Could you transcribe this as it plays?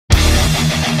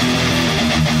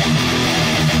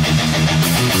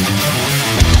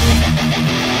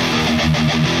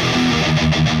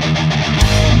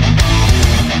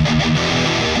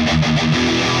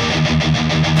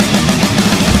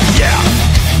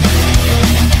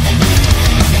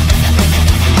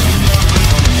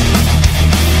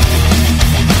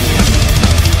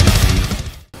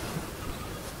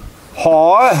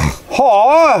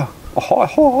Hi! Oh, hi,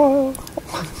 hi.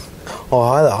 Oh,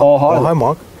 hi there. Oh, hi. Oh, hi,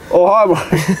 Mark. Oh, hi, Mark.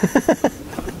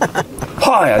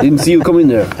 Hi, I didn't see you come in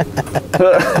there.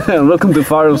 Welcome to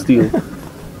Fire of Steel.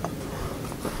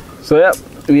 So, yeah.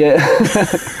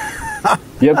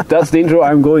 Yep, that's the intro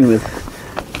I'm going with.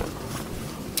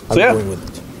 So, yeah.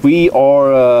 We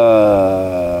are...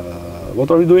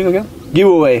 what are we doing again?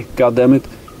 Giveaway, god damn it.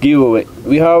 Giveaway.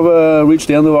 We have reached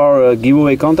the end of our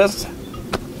giveaway contest.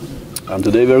 And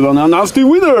today we're gonna announce the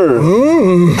winner!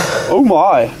 Oh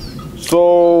my!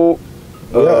 So...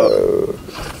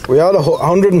 we had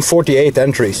 148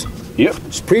 entries. Yep.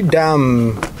 It's pretty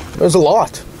damn... There's a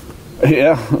lot.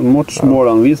 Yeah, much more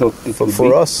than we thought it would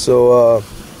for be. us, so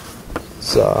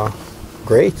it's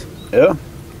great. Yeah.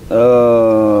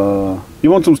 You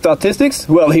want some statistics?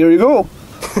 Well, here you go.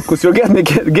 Because you're getting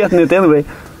it anyway.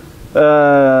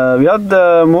 We had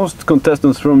the most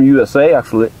contestants from USA,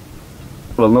 actually.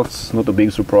 Well, not a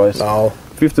big surprise. No.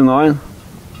 59.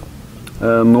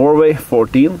 Norway,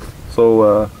 14.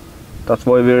 So that's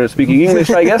why we're speaking English,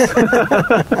 I guess.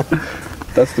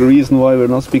 That's the reason why we're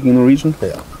not speaking Norwegian.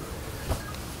 Yeah.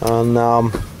 And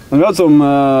we had some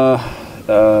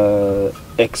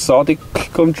exotic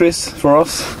countries for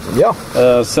us. Yeah.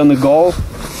 Senegal.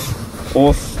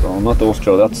 Not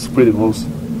Austria, that's pretty close.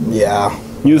 Yeah.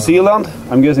 New Zealand,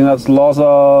 I'm guessing that's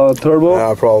Lhasa Turbo.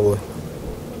 Yeah, probably.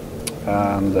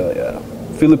 And yeah.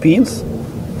 Philippines.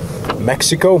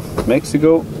 Mexico.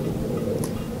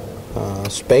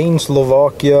 Spain,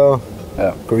 Slovakia,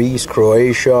 Yeah. Greece,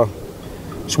 Croatia,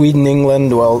 Sweden,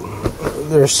 England. Well,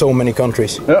 there's so many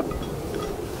countries. Yeah.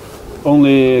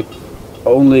 Only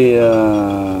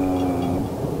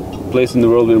place in the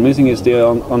world we're missing is the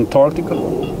Antarctica.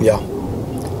 Yeah.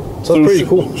 So that's pretty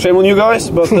cool. Shame on you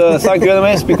guys, but thank you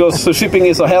anyways, because shipping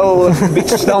is a hell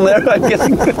bitch down there, I'm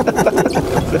guessing.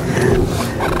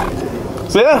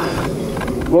 So yeah,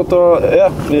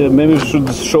 maybe we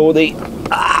should show the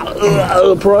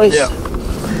price. Yeah.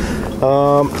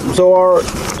 So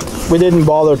we didn't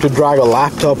bother to drag a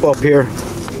laptop up here,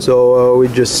 so we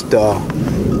just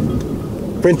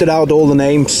printed out all the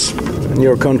names in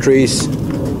your countries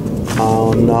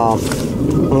on a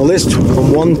list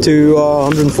from 1 to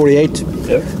 148.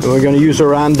 Yeah. And we're going to use a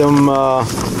random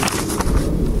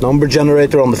number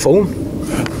generator on the phone.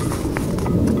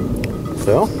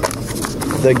 So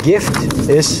the gift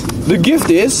is the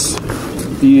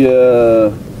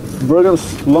Bergens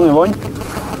Lange Wine,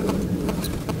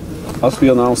 as we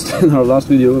announced in our last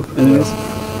video anyways.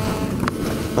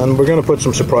 And we're going to put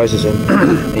some surprises in.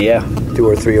 Yeah. 2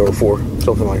 or 3 or 4,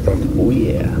 something like that. Oh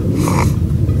yeah.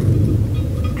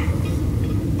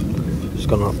 Just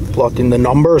gonna plot in the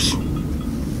numbers.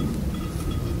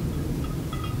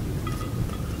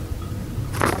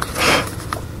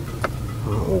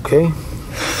 Okay.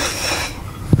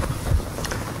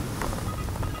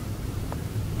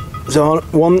 So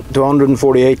 1 to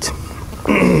 148.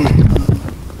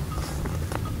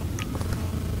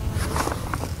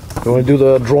 You want to do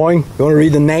the drawing? You want to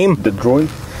read the name? The drawing?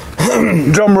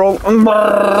 Drum roll.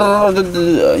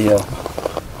 Yeah.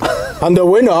 And the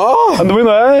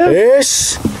winner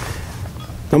is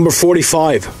number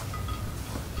 45.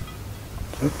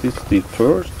 That is the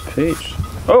first page.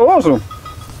 Oh, awesome.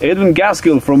 Edwin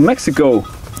Gaskill from Mexico.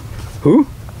 Who?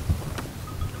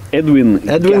 Edwin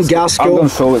Gaskill. I'm gonna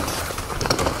show it.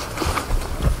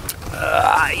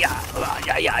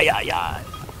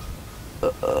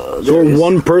 So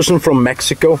one person from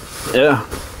Mexico. Yeah.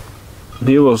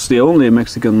 He was the only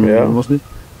Mexican, wasn't he?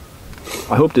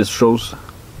 I hope this shows.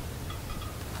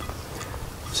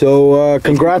 So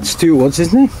congrats to, what's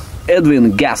his name?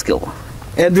 Edwin Gaskill.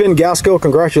 Edwin Gaskill,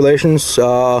 congratulations.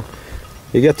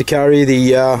 You get to carry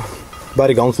the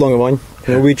Bergens Lange Wine,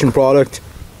 Norwegian product,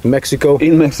 in Mexico.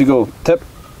 In Mexico. Tepatitlan.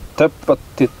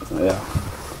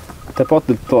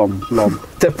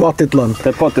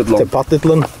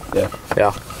 Tepatitlan.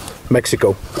 Yeah.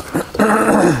 Mexico.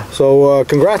 So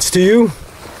congrats to you,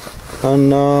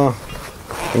 and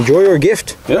enjoy your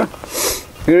gift. Yeah.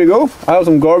 Here you go. I have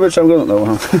some garbage. I'm gonna.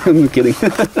 No, I'm kidding. So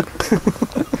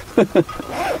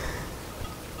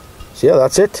yeah,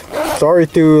 that's it. Sorry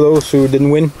to those who didn't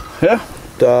win. Yeah.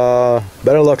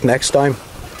 Better luck next time,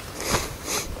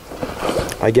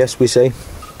 I guess we say.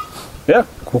 Yeah,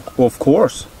 of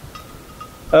course.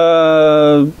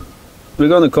 We're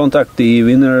gonna contact the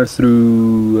winner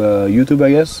through YouTube, I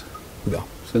guess. Yeah.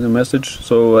 Send a message.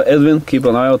 So Edwin, keep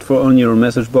an eye out on your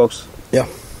message box. Yeah.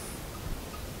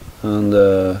 And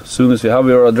as soon as we have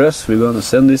your address, we're gonna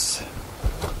send this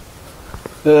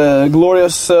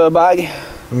glorious bag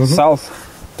south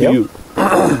to you.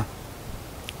 Yep.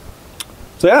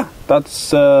 So yeah,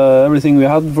 that's everything we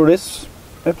had for this.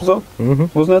 episode,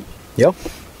 wasn't it? Yeah.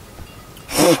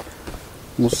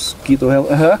 Mosquito hell.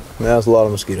 Uh-huh. Yeah, there's a lot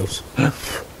of mosquitoes.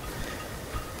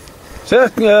 So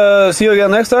yeah, see you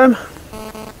again next time.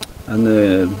 And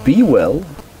be well.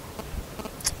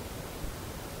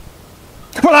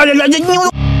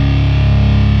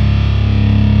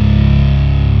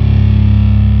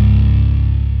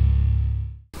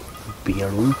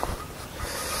 Beer.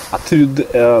 Jeg trodde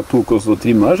jeg tok også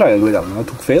trimmet skjegget, men jeg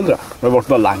tok feil, tror jeg. Det ble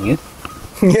bare lenger.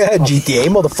 Yeah, GTA,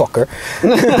 motherfucker.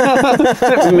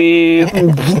 Me.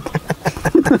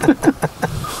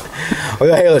 Og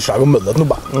jeg har hele skjegg og møllet nå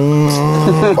bare.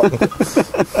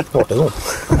 Hva det sånn?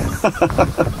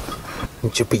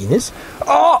 Ikke penis?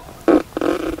 Åh!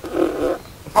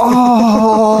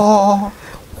 Åh!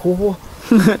 Åh!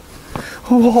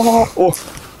 Åh!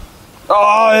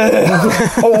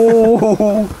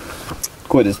 Åh!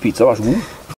 Kåres pizza, vær så god.